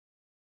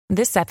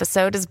This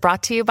episode is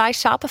brought to you by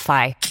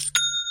Shopify.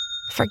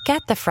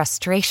 Forget the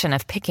frustration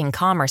of picking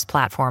commerce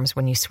platforms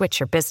when you switch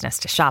your business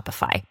to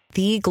Shopify,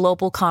 the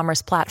global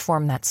commerce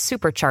platform that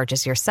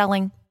supercharges your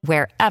selling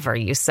wherever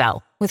you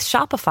sell. With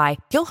Shopify,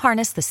 you'll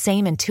harness the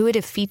same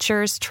intuitive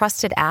features,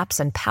 trusted apps,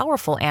 and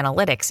powerful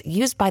analytics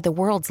used by the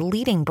world's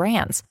leading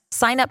brands.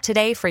 Sign up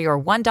today for your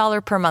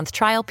 $1 per month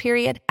trial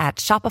period at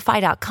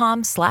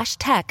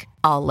shopify.com/tech,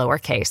 all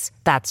lowercase.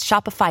 That's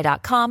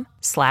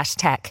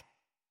shopify.com/tech.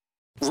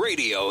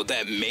 Radio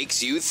that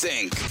makes you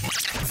think.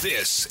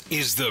 This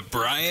is the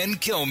Brian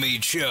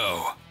Kilmeade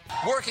Show.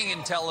 Working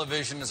in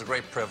television is a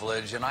great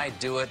privilege, and I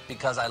do it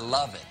because I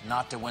love it,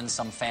 not to win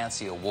some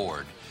fancy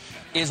award,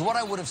 is what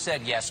I would have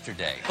said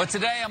yesterday. But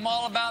today I'm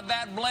all about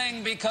that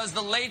bling because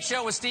The Late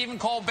Show with Stephen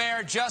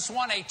Colbert just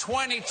won a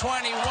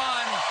 2021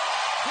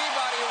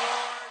 Peabody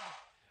Award.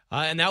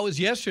 And that was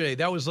yesterday.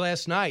 That was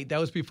last night. That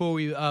was before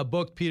we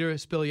booked Peter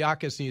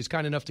Spiliakis, and he was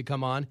kind enough to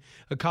come on,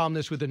 a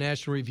columnist with the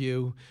National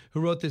Review, who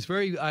wrote this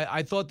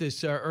I thought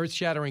this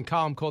earth-shattering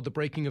column called The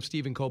Breaking of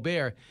Stephen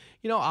Colbert.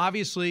 You know,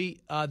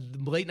 obviously,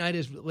 late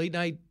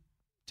night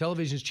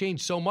television has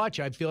changed so much.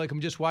 I feel like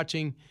I'm just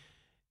watching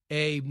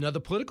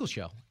another political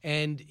show,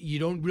 and you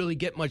don't really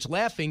get much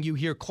laughing. You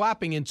hear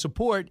clapping in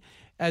support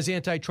as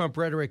anti-Trump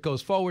rhetoric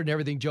goes forward, and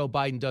everything Joe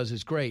Biden does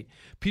is great.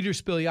 Peter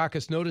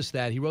Spiliakis noticed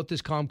that. He wrote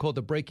this column called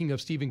The Breaking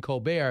of Stephen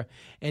Colbert,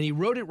 and he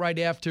wrote it right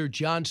after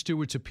Jon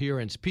Stewart's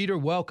appearance. Peter,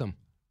 welcome.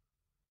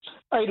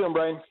 How you doing,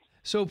 Brian?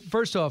 So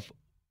first off,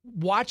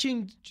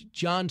 watching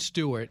Jon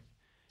Stewart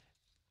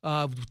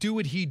do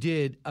what he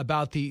did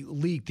about the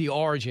leak, the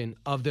origin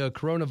of the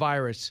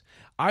coronavirus,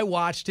 I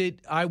watched it.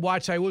 I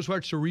always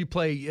watch the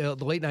replay,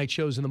 the late night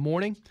shows in the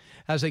morning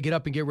as I get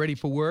up and get ready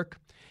for work.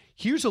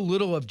 Here's a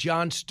little of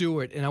Jon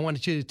Stewart, and I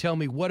wanted you to tell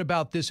me what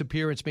about this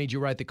appearance made you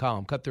write the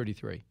column. Cut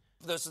 33.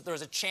 There's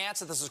a chance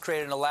that this was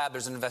created in a lab.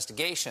 There's an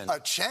investigation. A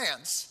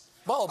chance?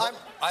 Well, but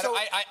oh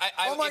my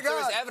if God.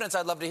 there is evidence,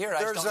 I'd love to hear it.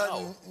 There's I just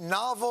don't know. a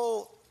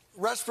novel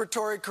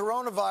respiratory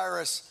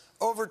coronavirus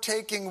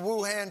overtaking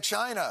Wuhan,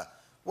 China.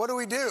 What do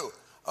we do?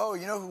 Oh,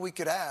 you know who we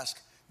could ask?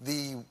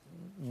 The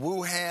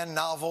Wuhan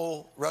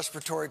Novel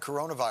Respiratory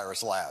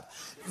Coronavirus Lab.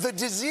 The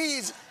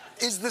disease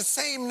is the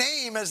same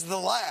name as the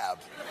lab.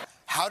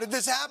 How did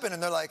this happen?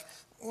 And they're like,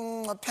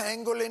 a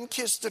pangolin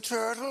kissed a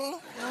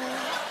turtle.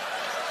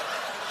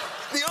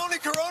 The only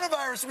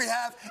coronavirus we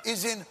have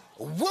is in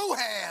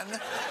Wuhan.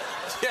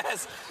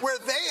 Yes. Where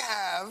they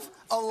have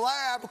a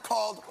lab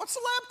called, what's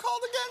the lab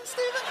called again,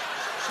 Stephen?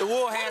 The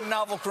Wuhan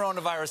Novel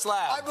Coronavirus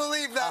Lab. I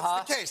believe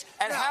that's the case.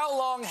 And now, how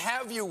long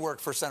have you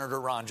worked for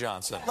Senator Ron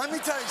Johnson? Let me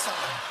tell you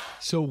something.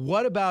 So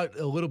what about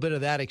a little bit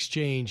of that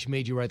exchange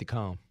made you write the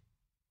column?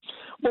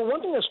 Well,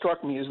 one thing that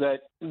struck me is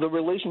that the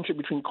relationship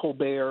between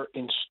Colbert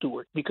and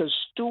Stewart, because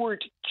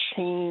Stewart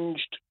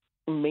changed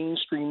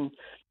mainstream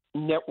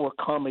network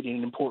comedy in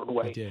an important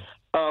way.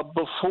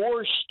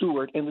 Before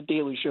Stewart and The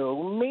Daily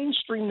Show,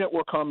 mainstream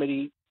network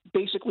comedy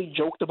basically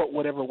joked about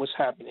whatever was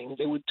happening.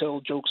 They would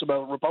tell jokes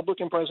about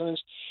Republican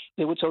presidents.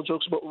 They would tell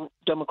jokes about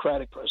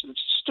Democratic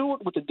presidents.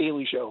 Stewart with The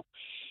Daily Show,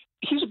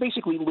 he's a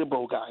basically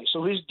liberal guy.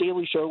 So his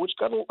Daily Show, which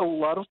got a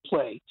lot of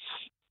play,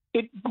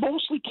 it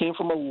mostly came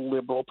from a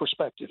liberal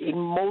perspective. It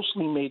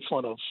mostly made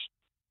fun of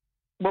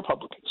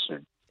Republicans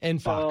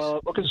and Fox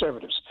or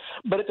conservatives.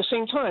 But at the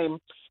same time,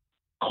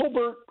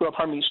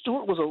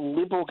 Stewart was a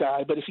liberal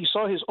guy, but if he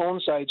saw his own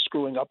side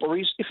screwing up, or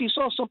if he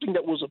saw something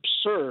that was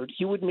absurd,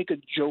 he would make a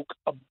joke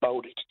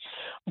about it.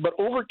 But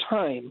over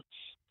time,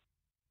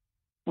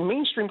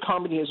 mainstream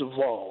comedy has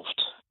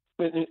evolved,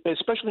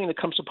 especially when it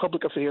comes to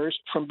public affairs,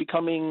 from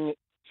becoming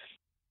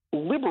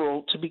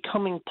liberal to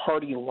becoming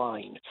party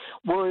line.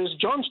 Whereas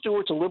Jon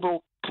Stewart's a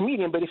liberal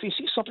comedian, but if he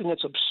sees something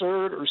that's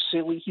absurd or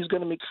silly, he's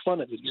going to make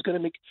fun of it. He's going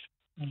to make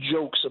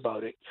jokes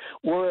about it.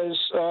 Whereas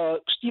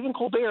Stephen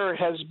Colbert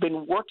has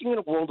been working in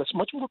a world that's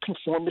much more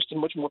conformist and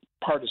much more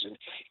partisan.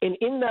 And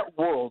in that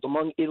world,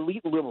 among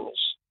elite liberals,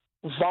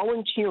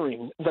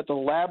 volunteering that the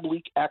lab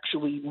leak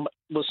actually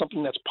was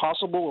something that's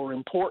possible or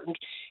important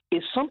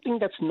is something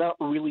that's not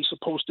really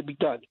supposed to be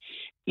done.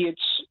 It's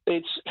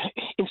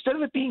instead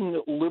of it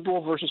being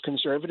liberal versus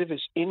conservative,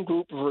 it's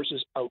in-group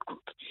versus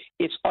out-group.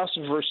 It's us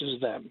versus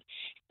them.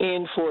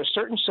 And for a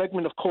certain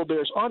segment of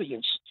Colbert's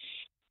audience,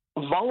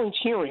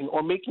 volunteering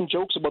or making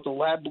jokes about the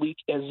lab leak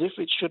as if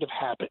it should have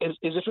happened, as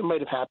if it might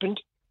have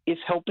happened, is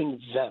helping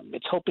them.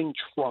 It's helping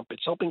Trump.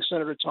 It's helping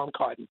Senator Tom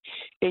Cotton.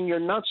 And you're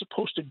not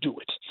supposed to do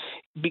it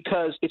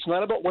because it's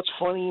not about what's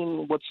funny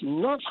and what's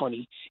not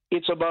funny.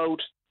 It's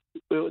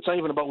not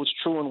even about what's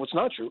true and what's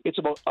not true. It's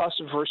about us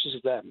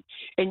versus them.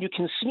 And you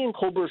can see in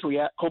Colbert's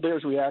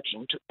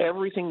reaction to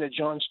everything that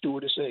Jon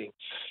Stewart is saying.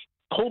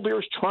 Colbert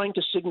is trying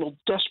to signal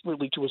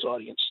desperately to his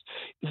audience,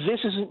 this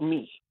isn't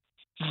me.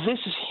 This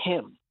is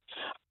him.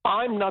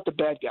 I'm not the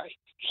bad guy.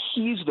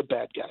 He's the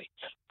bad guy.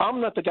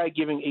 I'm not the guy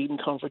giving aid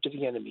and comfort to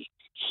the enemy.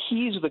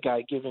 He's the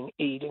guy giving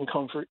aid and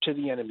comfort to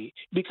the enemy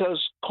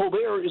because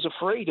Colbert is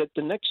afraid that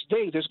the next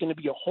day there's going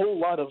to be a whole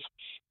lot of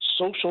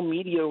social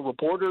media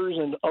reporters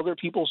and other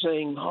people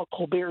saying, oh,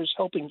 Colbert is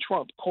helping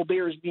Trump.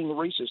 Colbert is being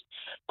racist.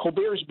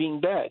 Colbert is being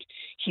bad.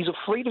 He's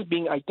afraid of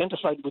being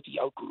identified with the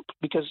outgroup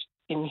because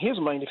in his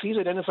mind, if he's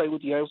identified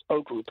with the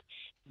outgroup,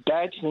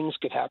 bad things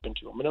could happen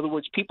to him. In other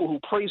words, people who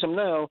praise him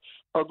now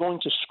are going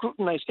to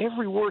scrutinize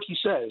every word he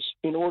says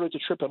in order to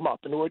trip him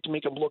up, in order to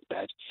make him look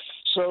bad.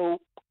 So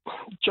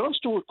Jon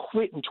Stewart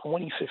quit in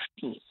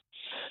 2015.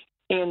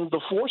 And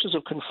the forces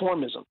of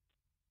conformism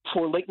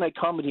for late-night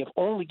comedy have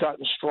only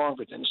gotten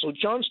stronger then. So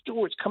Jon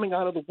Stewart's coming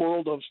out of the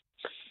world of,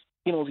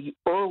 the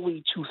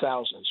early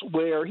 2000s,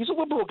 where he's a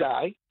liberal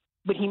guy,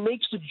 but he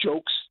makes the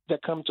jokes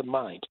that come to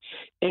mind.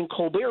 And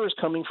Colbert is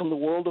coming from the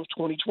world of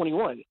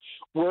 2021,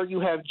 where you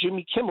have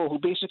Jimmy Kimmel, who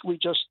basically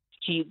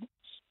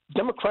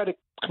Democratic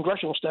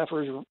congressional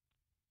staffers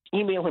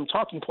email him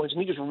talking points,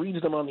 and he just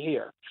reads them on the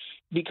air.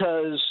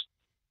 Because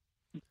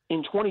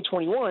in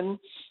 2021,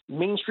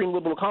 mainstream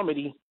liberal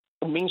comedy,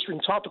 mainstream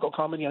topical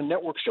comedy on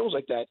network shows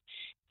like that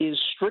is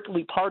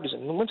strictly partisan.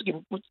 And once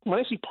again, when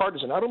I say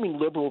partisan, I don't mean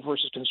liberal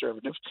versus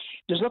conservative.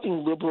 There's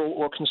nothing liberal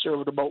or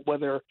conservative about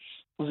whether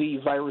the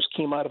virus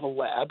came out of a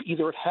lab.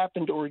 Either it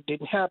happened or it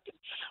didn't happen.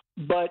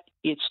 But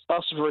it's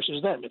us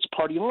versus them. It's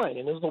party line.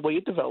 And it's the way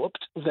it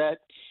developed that,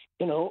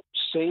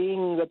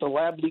 saying that the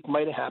lab leak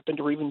might have happened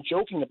or even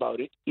joking about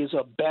it is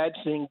a bad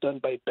thing done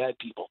by bad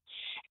people.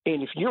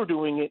 And if you're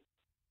doing it,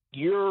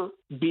 you're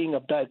being a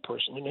bad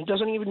person. And it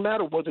doesn't even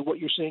matter whether what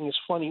you're saying is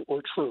funny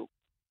or true.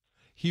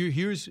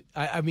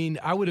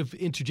 I would have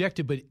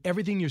interjected, but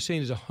everything you're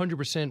saying is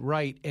 100%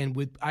 right,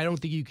 and I don't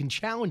think you can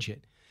challenge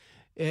it.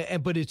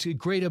 But it's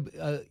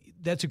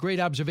that's a great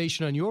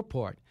observation on your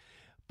part.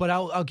 But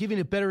I'll give you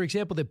a better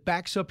example that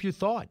backs up your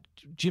thought.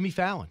 Jimmy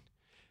Fallon.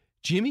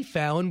 Jimmy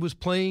Fallon was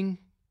playing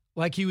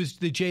like he was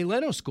the Jay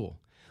Leno school,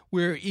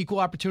 where equal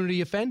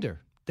opportunity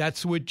offender.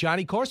 That's what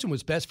Johnny Carson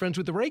was, best friends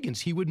with the Reagans.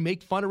 He would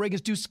make fun of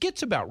Reagans, do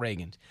skits about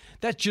Reagans.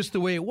 That's just the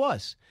way it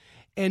was.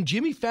 And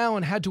Jimmy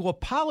Fallon had to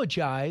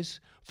apologize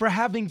for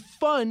having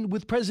fun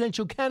with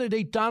presidential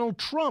candidate Donald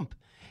Trump.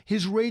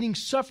 His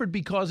ratings suffered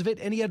because of it,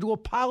 and he had to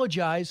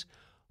apologize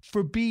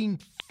for being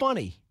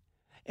funny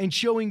and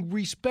showing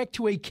respect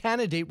to a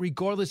candidate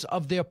regardless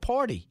of their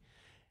party.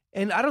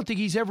 And I don't think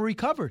he's ever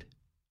recovered.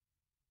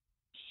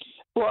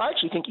 Well, I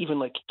actually think even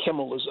like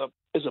Kimmel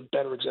is a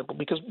better example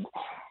because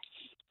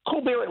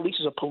Colbert at least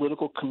is a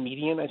political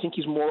comedian. I think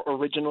he's more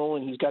original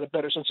and he's got a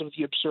better sense of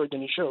the absurd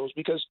than he shows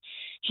because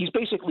he's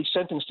basically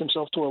sentenced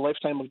himself to a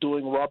lifetime of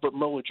doing Robert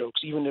Mueller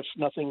jokes, even if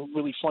nothing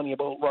really funny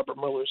about Robert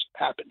Mueller's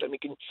happened. I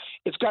mean,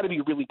 it's got to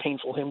be really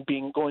painful, him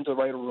going to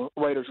the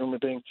writer's room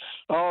and being,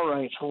 all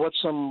right, what's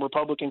some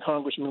Republican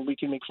congressman we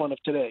can make fun of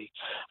today?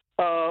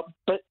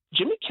 But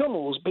Jimmy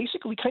Kimmel was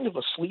basically kind of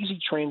a sleazy,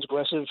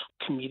 transgressive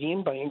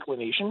comedian by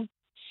inclination.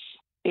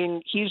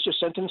 And he's just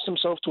sentenced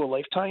himself to a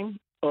lifetime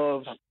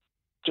of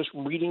just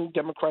reading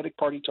Democratic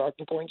Party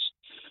talking points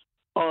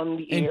on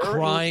the air. And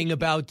crying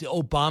about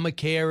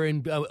Obamacare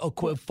and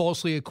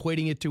falsely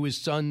equating it to his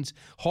son's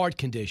heart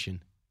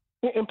condition.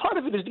 And part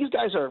of it is these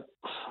guys are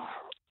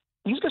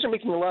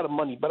making a lot of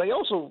money, but I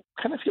also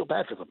kind of feel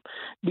bad for them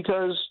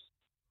because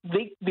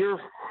they're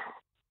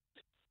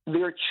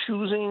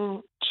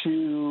choosing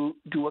to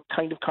do a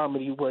kind of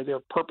comedy where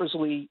they're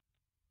purposely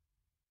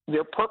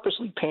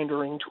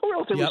pandering to a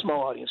relatively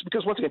small audience.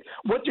 Because once again,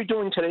 what they're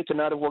doing today could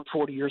not have worked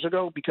 40 years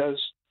ago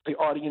because the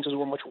audiences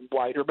were much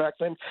wider back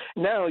then.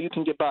 Now you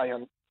can get by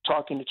on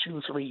talking to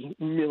 2-3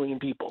 million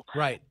people.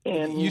 Right.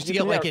 And you used to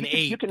get like an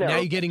 8. Now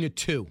you're getting a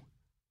 2.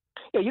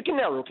 Yeah, you can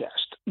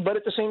narrowcast. But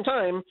at the same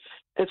time,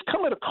 it's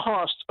come at a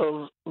cost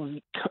of the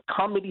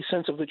comedy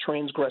sense of the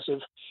transgressive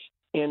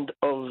and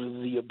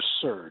of the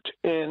absurd.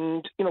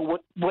 And,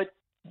 what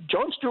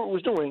Jon Stewart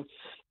was doing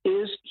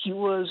is he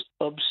was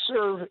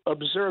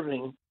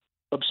observing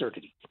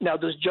absurdity. Now,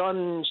 does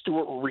Jon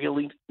Stewart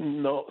really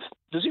know?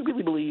 Does he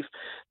really believe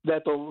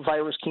that the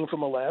virus came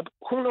from a lab?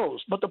 Who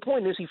knows? But the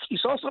point is, he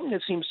saw something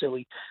that seemed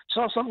silly,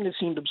 saw something that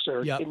seemed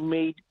absurd, and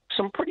made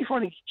some pretty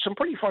funny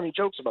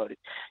jokes about it.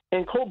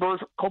 And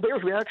Colbert's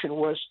reaction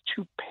was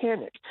to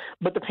panic.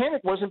 But the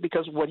panic wasn't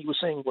because what he was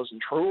saying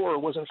wasn't true or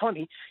wasn't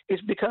funny.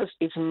 It's because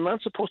it's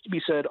not supposed to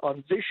be said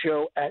on this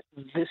show at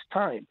this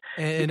time.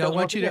 And I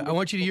want you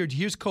to hear.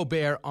 Here's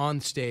Colbert on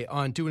stage,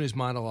 doing his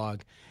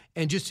monologue,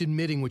 and just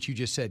admitting what you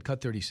just said.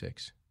 Cut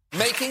 36.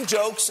 Making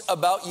jokes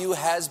about you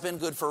has been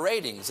good for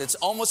ratings. It's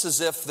almost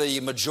as if the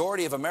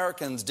majority of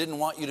Americans didn't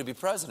want you to be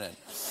president.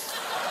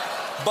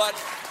 But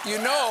you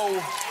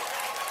know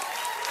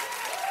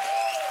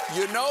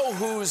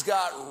who's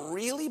got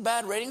really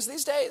bad ratings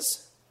these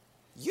days?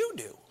 You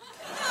do.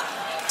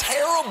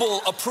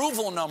 Terrible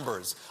approval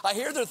numbers. I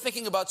hear they're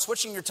thinking about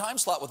switching your time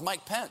slot with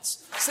Mike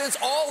Pence. Since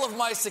all of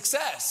my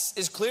success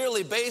is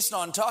clearly based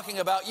on talking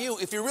about you,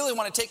 if you really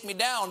want to take me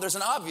down, there's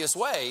an obvious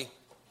way.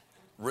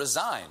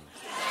 Resign.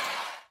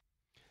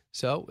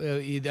 So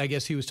I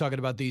guess he was talking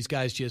about these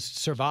guys just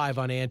survive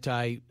on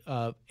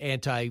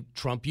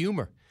anti-Trump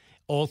humor.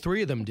 All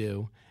three of them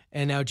do.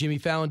 And now Jimmy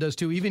Fallon does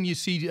too. Even you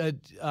see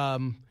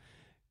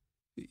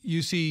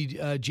you see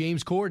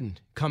James Corden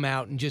come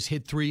out and just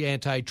hit 3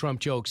 anti-Trump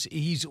jokes.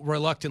 He's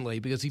reluctantly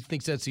because he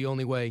thinks that's the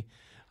only way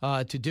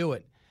to do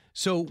it.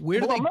 So where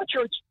do they?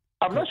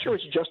 I'm not sure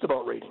it's just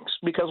about ratings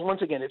because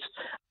once again, it's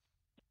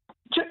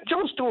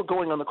Jon Stewart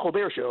going on the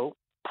Colbert Show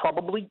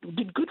probably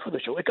did good for the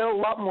show. It got a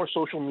lot more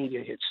social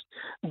media hits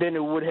than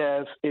it would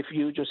have if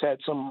you just had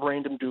some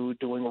random dude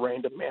doing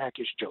random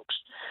hackish jokes.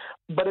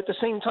 But at the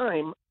same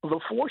time, the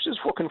forces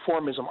for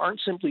conformism aren't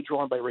simply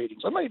drawn by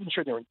ratings. I'm not even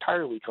sure they're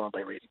entirely drawn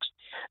by ratings.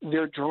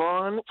 They're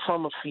drawn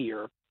from a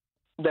fear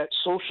that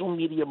social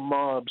media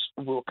mobs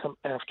will come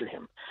after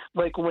him.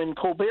 Like when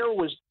Colbert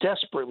was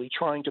desperately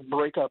trying to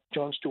break up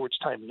Jon Stewart's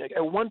timing. Like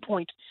at one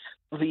point,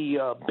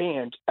 the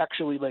band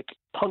actually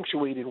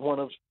punctuated one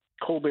of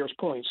Colbert's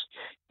points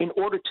in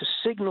order to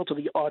signal to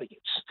the audience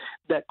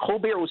that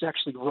Colbert was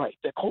actually right,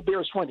 that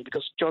Colbert is funny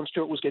because Jon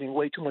Stewart was getting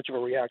way too much of a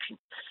reaction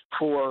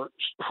for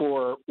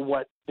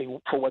what they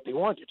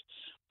wanted.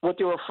 What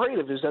they were afraid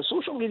of is that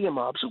social media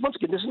mobs, so once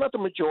again, this is not the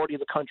majority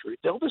of the country,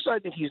 they'll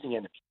decide that he's the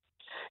enemy.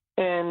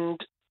 And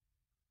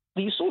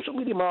these social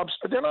media mobs,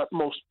 they're not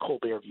most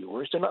Colbert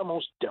viewers, they're not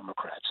most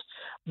Democrats,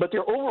 but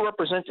they're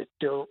overrepresented.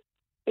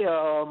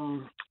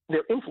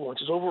 Their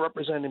influence is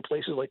overrepresented in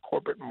places like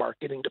corporate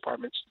marketing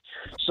departments.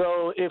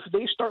 So if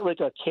they start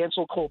like a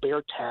cancel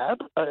Colbert hashtag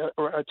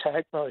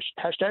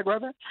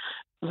rather,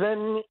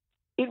 then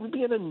it would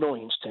be an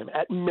annoyance to him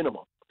at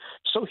minimum.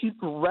 So he'd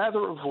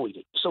rather avoid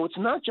it. So it's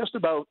not just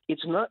about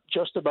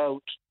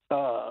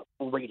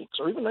ratings,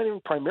 or even not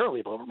even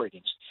primarily about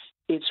ratings.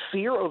 It's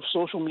fear of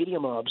social media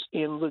mobs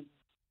and the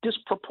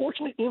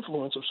disproportionate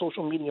influence of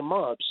social media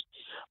mobs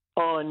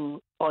on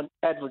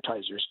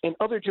advertisers and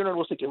other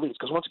journalistic elites.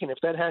 Because once again, if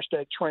that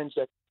hashtag trends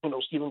that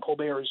Stephen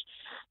Colbert is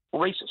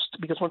racist,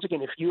 because once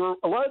again,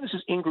 a lot of this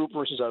is in group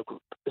versus out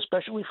group,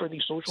 especially for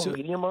these social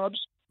media mobs.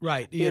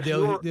 Right. Yeah,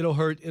 it'll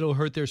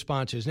hurt their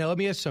sponsors. Now let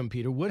me ask something,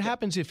 Peter. What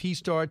happens if he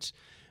starts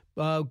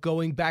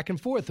going back and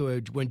forth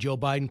when Joe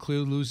Biden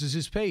clearly loses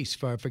his pace,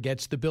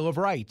 forgets the Bill of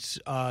Rights,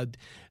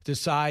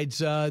 decides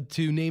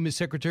to name his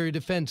Secretary of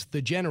Defense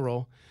the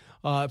general,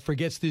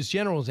 forgets this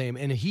general's name,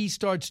 and he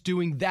starts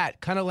doing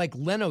that, kind of like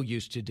Leno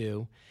used to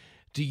do.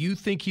 Do you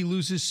think he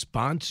loses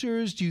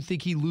sponsors? Do you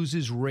think he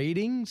loses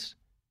ratings?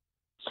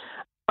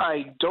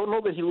 I don't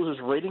know that he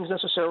loses ratings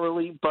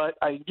necessarily, but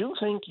I do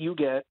think you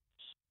get,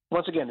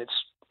 once again,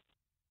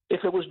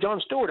 if it was Jon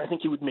Stewart, I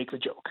think he would make the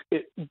joke.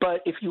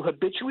 But if you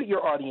habituate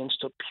your audience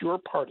to pure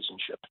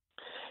partisanship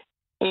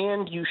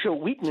and you show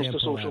weakness to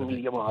social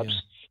media mobs,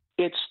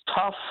 it's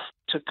tough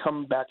to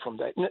come back from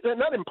that.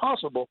 Not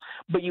impossible,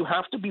 but you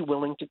have to be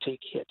willing to take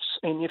hits.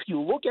 And if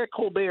you look at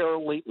Colbert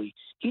lately,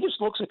 he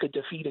just looks like a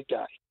defeated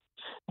guy.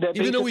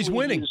 Even though he's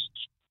winning.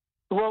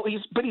 But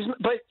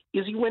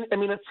is he winning? I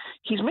mean,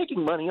 he's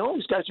making money. All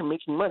these guys are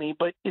making money,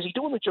 but is he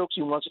doing the jokes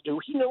he wants to do?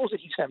 He knows that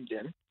he's hemmed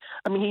in.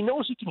 I mean, he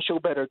knows he can show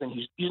better than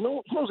he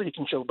knows that he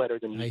can show better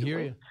than he's doing. I hear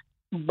you.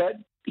 But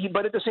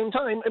at the same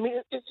time, I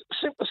mean,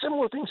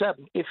 similar things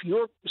happen.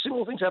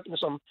 Similar things happen to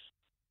some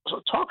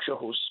talk show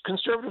hosts,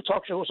 conservative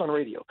talk show hosts on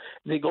radio.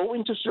 They go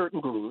into certain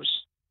grooves,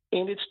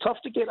 and it's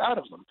tough to get out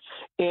of them.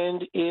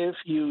 And if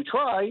you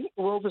try,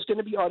 well, there's going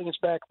to be audience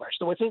backlash.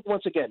 So I think,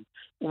 once again,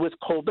 with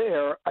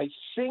Colbert, I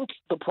think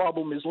the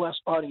problem is less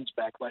audience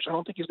backlash. I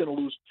don't think he's going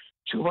to lose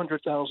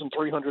 200,000,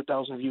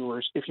 300,000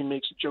 viewers if he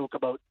makes a joke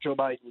about Joe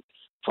Biden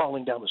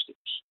falling down the stairs.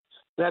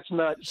 That's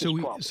not his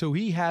problem. So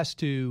he has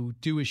to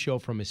do his show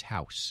from his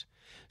house.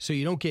 So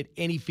you don't get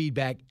any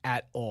feedback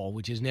at all,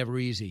 which is never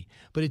easy.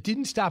 But it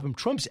didn't stop him.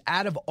 Trump's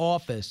out of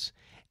office,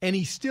 and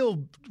he's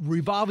still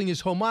revolving his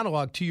whole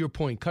monologue, to your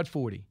point. Cut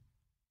 40.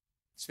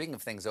 Speaking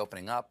of things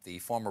opening up, the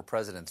former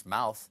president's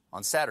mouth.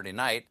 On Saturday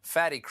night,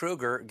 Fatty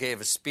Kruger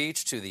gave a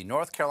speech to the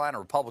North Carolina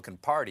Republican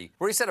Party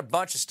where he said a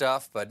bunch of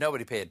stuff, but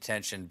nobody paid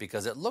attention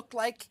because it looked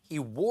like he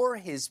wore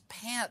his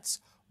pants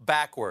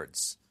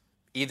backwards.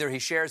 Either he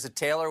shares a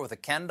tailor with a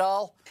Ken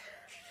doll,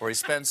 or he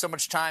spends so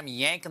much time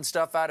yanking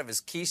stuff out of his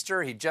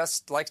keister, he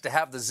just likes to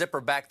have the zipper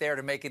back there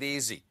to make it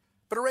easy.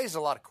 But it raised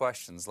a lot of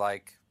questions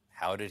like,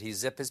 how did he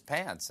zip his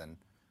pants? And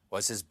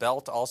was his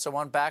belt also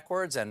on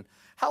backwards? And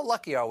how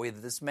lucky are we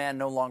that this man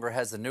no longer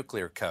has the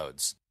nuclear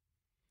codes?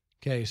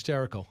 Okay,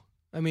 hysterical.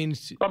 I mean,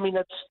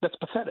 that's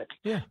pathetic.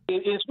 Yeah,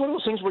 it's one of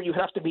those things where you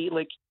have to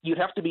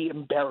be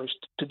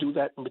embarrassed to do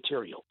that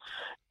material.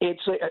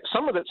 It's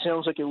some of it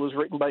sounds like it was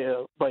written by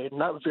a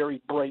not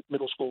very bright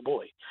middle school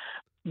boy,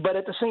 but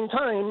at the same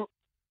time,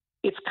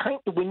 it's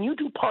when you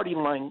do party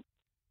line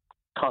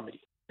comedy,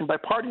 and by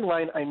party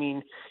line I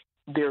mean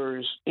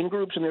there's in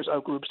groups and there's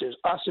out groups, there's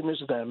us and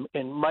there's them,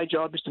 and my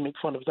job is to make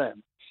fun of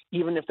them,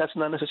 even if that's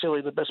not necessarily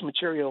the best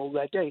material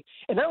that day.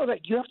 And now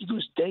that you have to do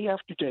this day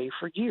after day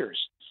for years.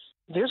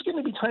 There's going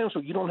to be times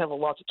where you don't have a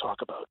lot to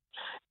talk about,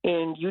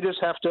 and you just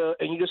have to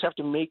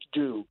make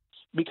do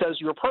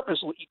because you're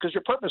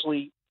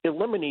purposely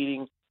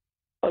eliminating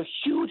a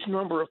huge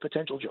number of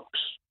potential jokes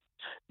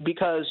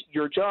because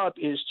your job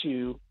is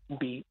to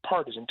be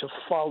partisan, to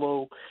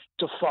follow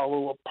a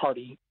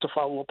party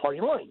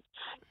line.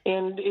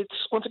 And it's,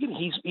 once again,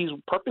 he's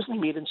purposely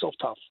made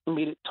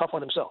it tough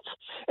on himself.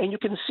 And you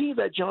can see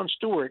that Jon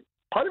Stewart,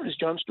 part of it is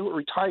Jon Stewart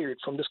retired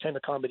from this kind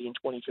of comedy in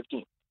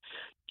 2015.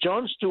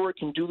 Jon Stewart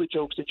can do the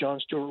jokes that Jon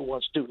Stewart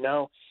wants to do.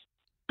 Now,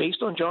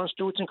 based on Jon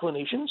Stewart's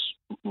inclinations,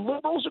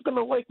 liberals are going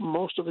to like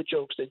most of the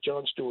jokes that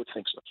Jon Stewart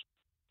thinks of.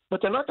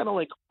 But they're not going to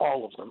like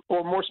all of them,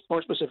 or more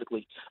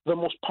specifically, the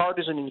most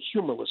partisan and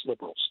humorless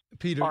liberals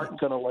aren't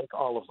going to like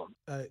all of them.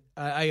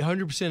 I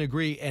 100%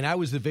 agree, and I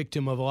was the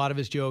victim of a lot of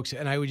his jokes,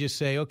 and I would just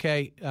say,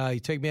 okay, you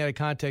take me out of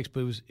context,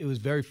 but it was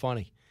very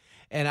funny.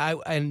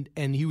 And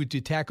he would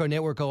attack our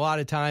network a lot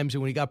of times,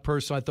 and when he got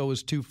personal, I thought it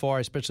was too far,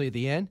 especially at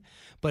the end.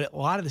 But a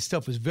lot of the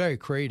stuff was very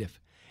creative.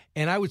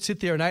 And I would sit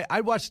there, and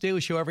I'd watch The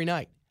Daily Show every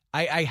night.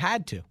 I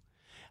had to.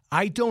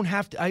 I don't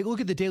have to. I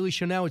look at The Daily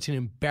Show now, it's an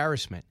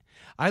embarrassment.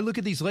 I look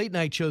at these late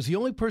night shows, the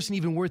only person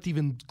even worth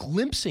even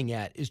glimpsing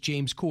at is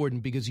James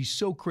Corden because he's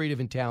so creative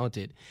and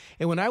talented.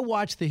 And when I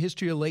watched The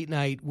History of Late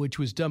Night, which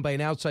was done by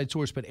an outside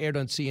source but aired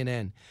on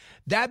CNN,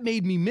 that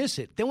made me miss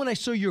it. Then when I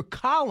saw your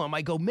column,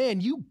 I go,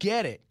 man, you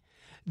get it.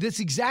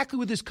 That's exactly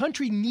what this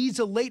country needs,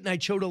 a late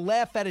night show to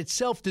laugh at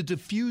itself, to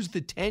diffuse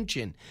the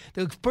tension.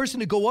 The person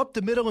to go up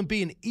the middle and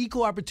be an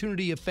equal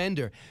opportunity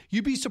offender.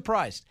 You'd be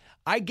surprised.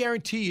 I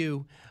guarantee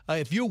you,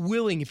 if you're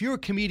willing, if you're a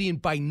comedian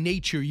by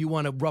nature, you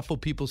want to ruffle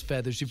people's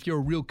feathers if you're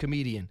a real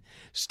comedian.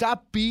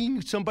 Stop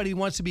being somebody who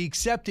wants to be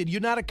accepted.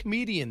 You're not a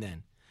comedian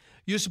then.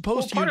 You're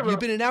supposed to. You've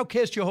been an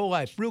outcast your whole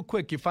life. Real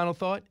quick, your final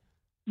thought?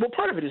 Well,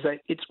 part of it is that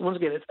it's, once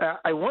again,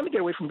 I want to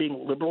get away from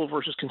being liberal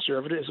versus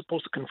conservative as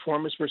opposed to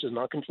conformist versus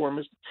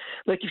nonconformist.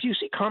 Like if you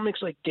see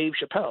comics like Dave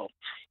Chappelle's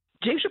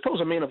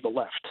a man of the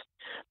left,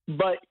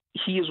 but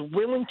he is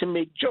willing to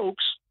make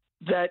jokes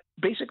that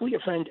basically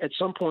offend at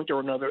some point or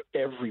another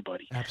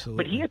everybody.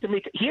 Absolutely. But he had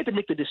to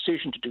make the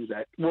decision to do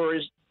that,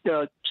 whereas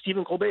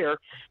Stephen Colbert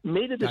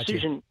made the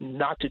decision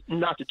not to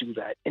do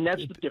that, and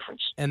that's the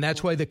difference. And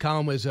that's why the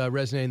column was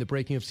resonating, The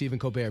Breaking of Stephen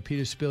Colbert.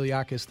 Peter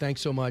Spiliakis,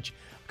 thanks so much,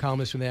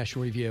 columnist from the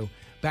National Review.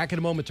 Back in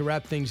a moment to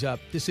wrap things up.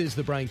 This is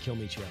The Brian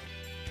Kilmeade Show.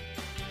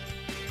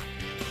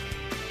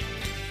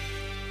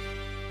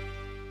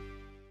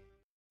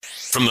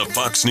 From the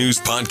Fox News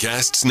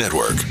Podcasts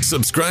Network.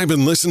 Subscribe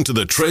and listen to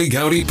the Trey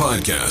Gowdy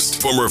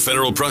Podcast. Former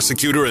federal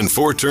prosecutor and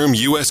four-term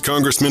U.S.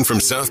 Congressman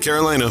from South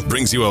Carolina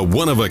brings you a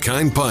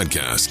one-of-a-kind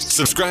podcast.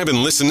 Subscribe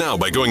and listen now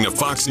by going to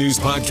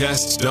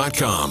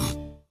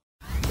foxnewspodcasts.com.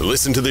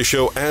 Listen to the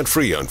show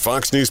ad-free on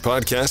Fox News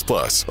Podcast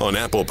Plus, on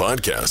Apple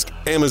Podcast,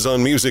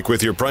 Amazon Music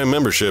with your Prime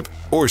membership,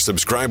 or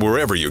subscribe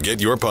wherever you get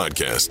your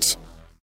podcasts.